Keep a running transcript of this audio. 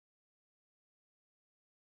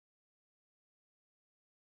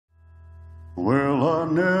Well,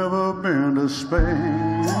 I've never been to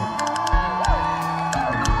Spain,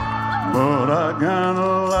 but I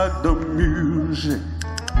kinda like the music.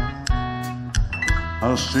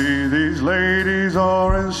 I see these ladies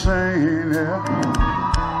are insane, yeah,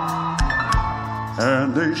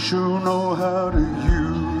 and they sure know how to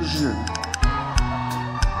use it.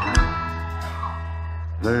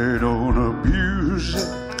 They don't abuse it,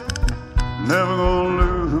 never gonna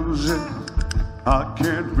lose it. I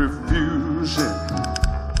can't refuse it.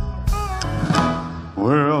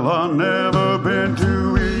 Well, I've never been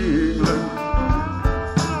to England,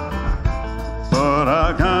 but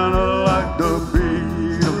I kinda like the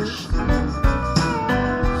Beatles.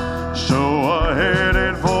 So I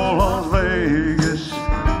headed for Las Vegas,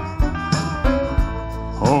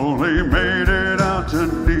 only made it out to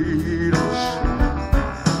Needles.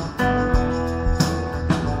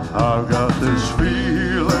 I've got this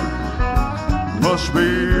feeling, must be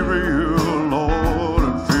real, Lord,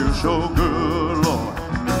 it feels so good, Lord,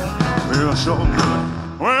 feels so good.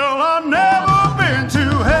 Well, I've never been to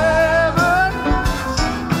hell,